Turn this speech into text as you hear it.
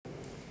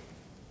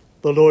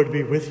The Lord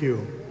be with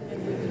you.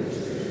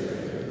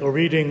 A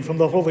reading from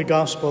the Holy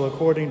Gospel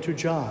according to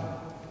John.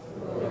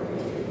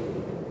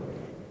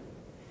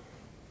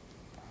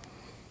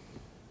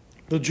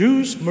 The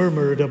Jews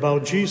murmured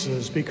about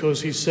Jesus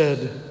because he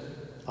said,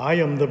 "I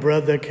am the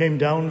bread that came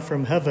down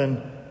from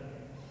heaven."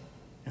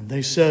 And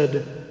they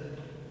said,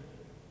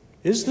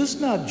 "Is this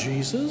not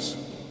Jesus,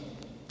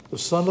 the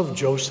son of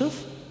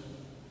Joseph?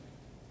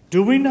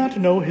 Do we not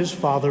know his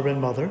father and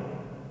mother?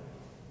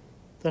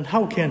 Then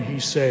how can he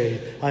say,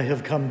 'I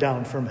have come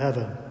down from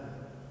heaven'?"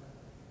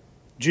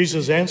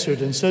 Jesus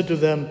answered and said to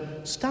them,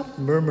 "Stop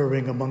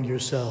murmuring among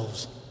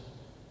yourselves.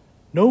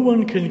 No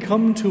one can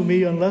come to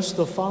me unless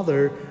the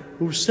Father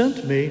who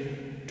sent me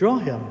draw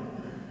him,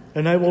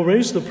 and I will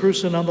raise the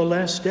person on the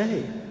last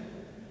day.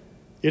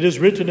 It is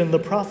written in the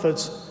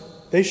prophets,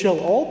 'They shall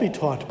all be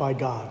taught by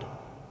God.'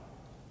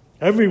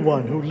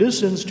 Everyone who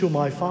listens to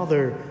my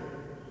Father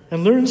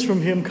and learns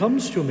from him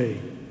comes to me.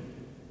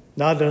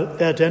 Not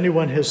that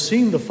anyone has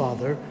seen the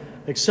Father,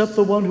 except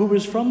the one who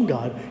is from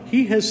God.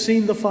 He has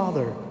seen the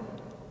Father.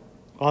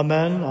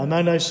 Amen,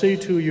 amen, I say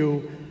to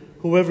you,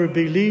 whoever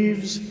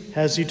believes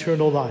has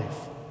eternal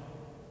life.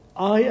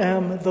 I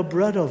am the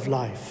bread of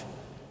life.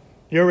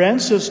 Your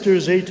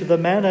ancestors ate the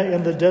manna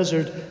in the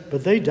desert,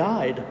 but they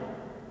died.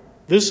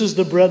 This is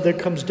the bread that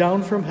comes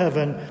down from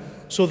heaven,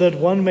 so that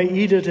one may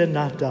eat it and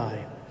not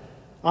die.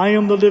 I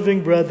am the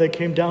living bread that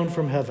came down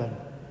from heaven.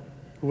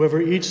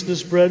 Whoever eats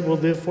this bread will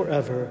live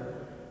forever,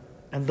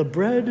 and the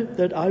bread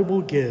that I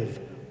will give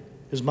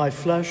is my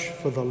flesh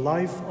for the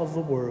life of the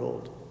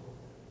world."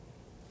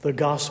 The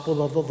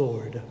Gospel of the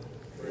Lord.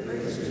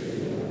 Praise to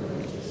you,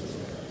 Lord Jesus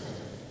Christ.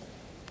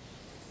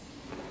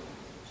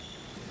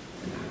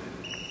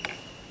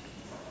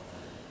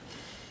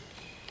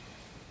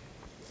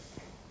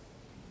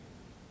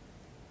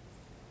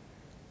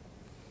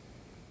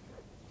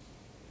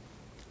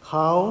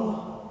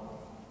 How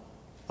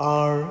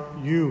are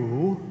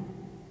you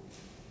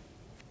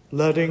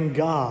letting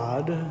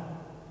God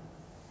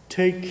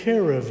take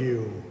care of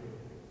you?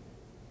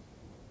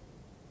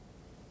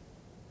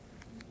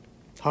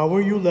 How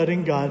are you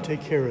letting God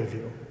take care of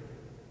you?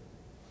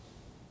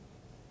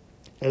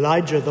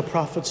 Elijah the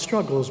prophet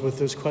struggles with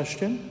this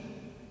question.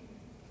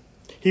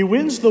 He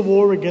wins the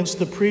war against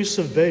the priests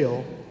of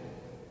Baal,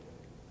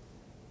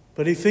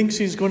 but he thinks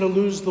he's going to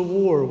lose the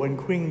war when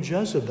Queen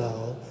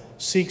Jezebel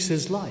seeks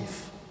his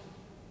life.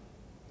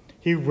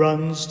 He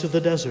runs to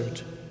the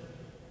desert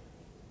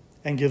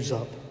and gives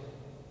up.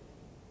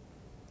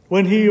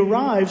 When he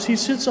arrives, he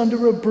sits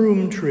under a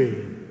broom tree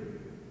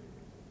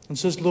and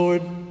says,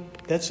 "Lord,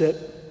 that's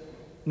it.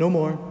 No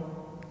more.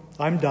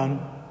 I'm done.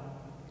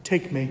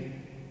 Take me."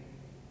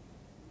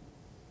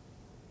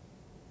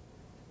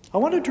 I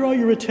want to draw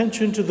your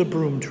attention to the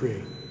broom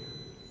tree.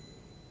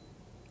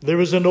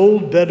 There is an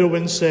old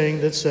Bedouin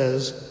saying that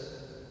says,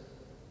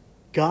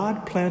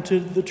 "God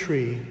planted the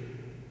tree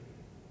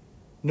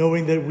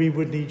knowing that we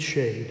would need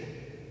shade."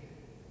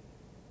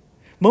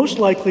 Most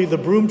likely, the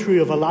broom tree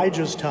of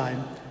Elijah's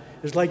time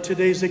is like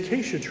today's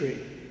acacia tree.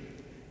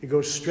 It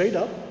goes straight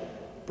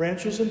up,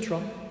 branches and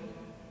trunk,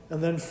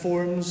 and then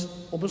forms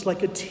almost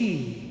like a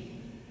T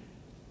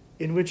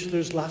in which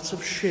there's lots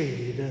of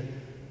shade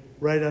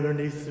right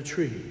underneath the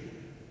tree.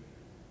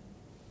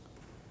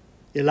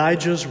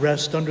 Elijah's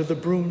rest under the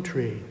broom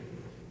tree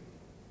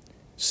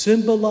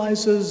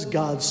symbolizes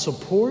God's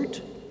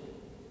support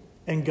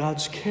and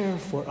God's care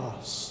for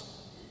us.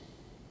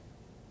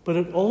 But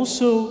it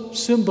also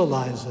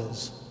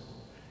symbolizes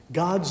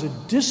God's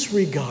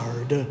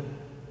disregard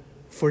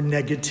for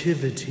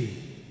negativity.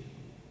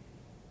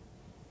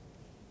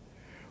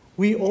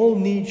 We all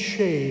need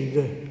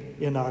shade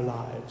in our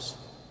lives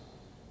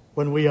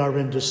when we are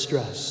in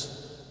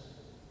distress.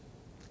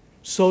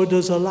 So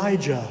does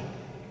Elijah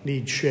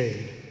need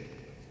shade.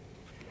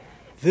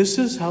 This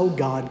is how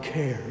God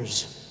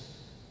cares.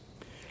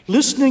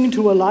 Listening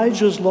to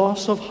Elijah's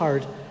loss of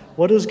heart,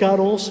 what does God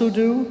also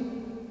do?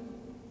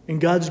 In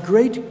God's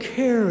great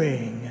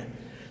caring,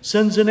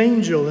 sends an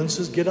angel and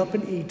says, "Get up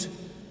and eat.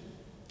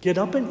 Get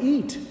up and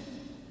eat.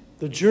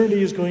 The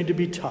journey is going to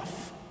be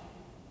tough."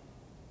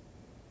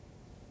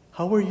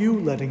 How are you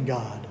letting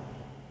God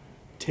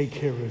take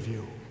care of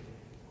you?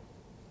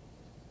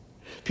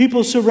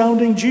 People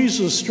surrounding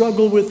Jesus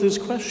struggle with this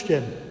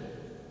question.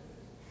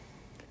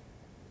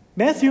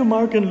 Matthew,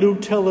 Mark, and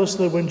Luke tell us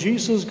that when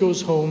Jesus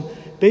goes home,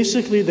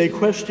 basically they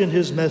question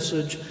his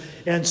message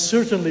and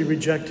certainly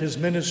reject his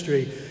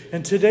ministry.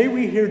 And today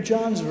we hear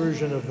John's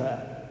version of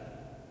that.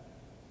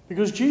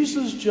 Because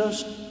Jesus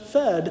just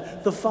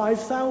fed the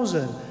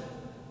 5,000.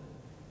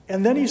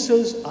 And then he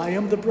says, "I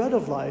am the bread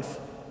of life.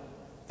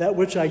 That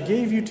which I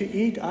gave you to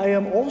eat, I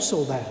am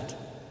also that."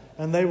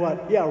 And they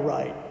went, "Yeah,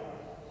 right.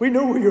 We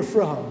know where you're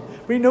from.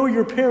 We know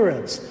your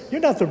parents.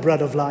 You're not the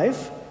bread of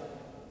life."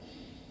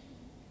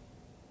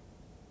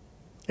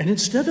 And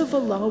instead of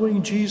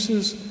allowing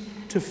Jesus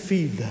to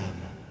feed them,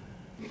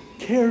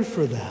 care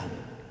for them,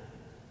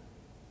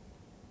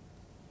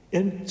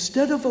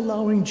 instead of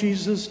allowing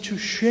Jesus to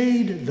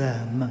shade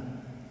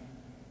them,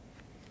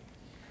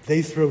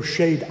 they throw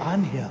shade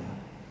on him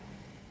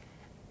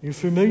You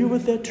familiar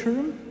with that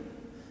term?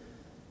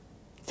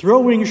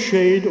 Throwing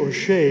shade or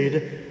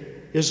shade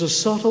is a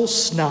subtle,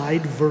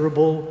 snide,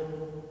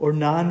 verbal or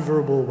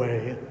nonverbal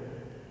way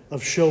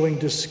of showing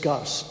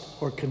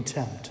disgust or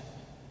contempt.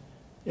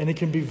 And it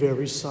can be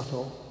very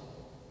subtle.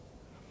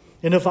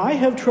 And if I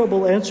have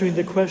trouble answering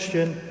the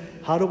question,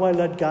 how do I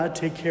let God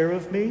take care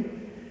of me?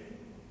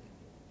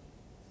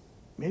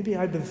 Maybe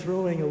I've been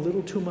throwing a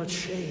little too much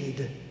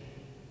shade.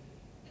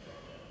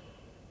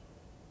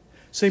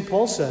 St.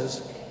 Paul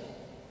says,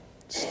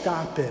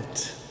 stop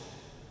it.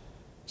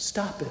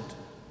 Stop it.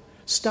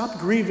 Stop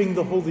grieving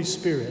the Holy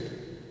Spirit.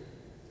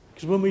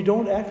 Because when we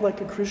don't act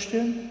like a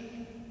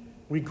Christian,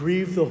 we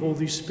grieve the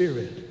Holy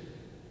Spirit.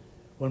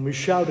 When we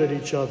shout at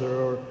each other,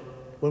 or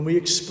when we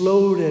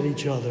explode at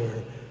each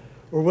other,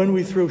 or when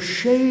we throw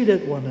shade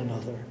at one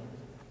another,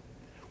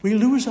 we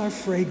lose our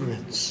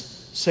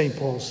fragrance, St.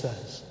 Paul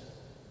says.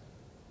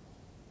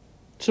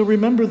 So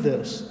remember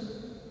this.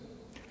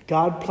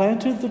 God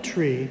planted the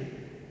tree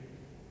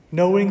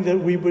knowing that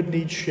we would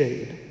need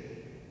shade.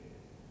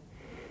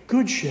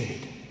 Good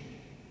shade.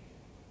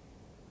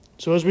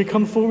 So as we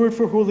come forward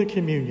for Holy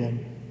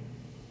Communion,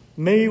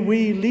 may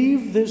we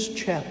leave this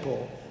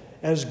chapel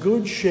as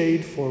good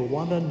shade for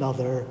one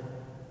another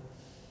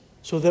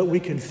so that we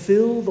can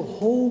fill the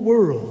whole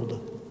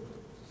world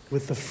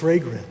with the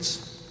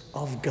fragrance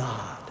of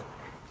God.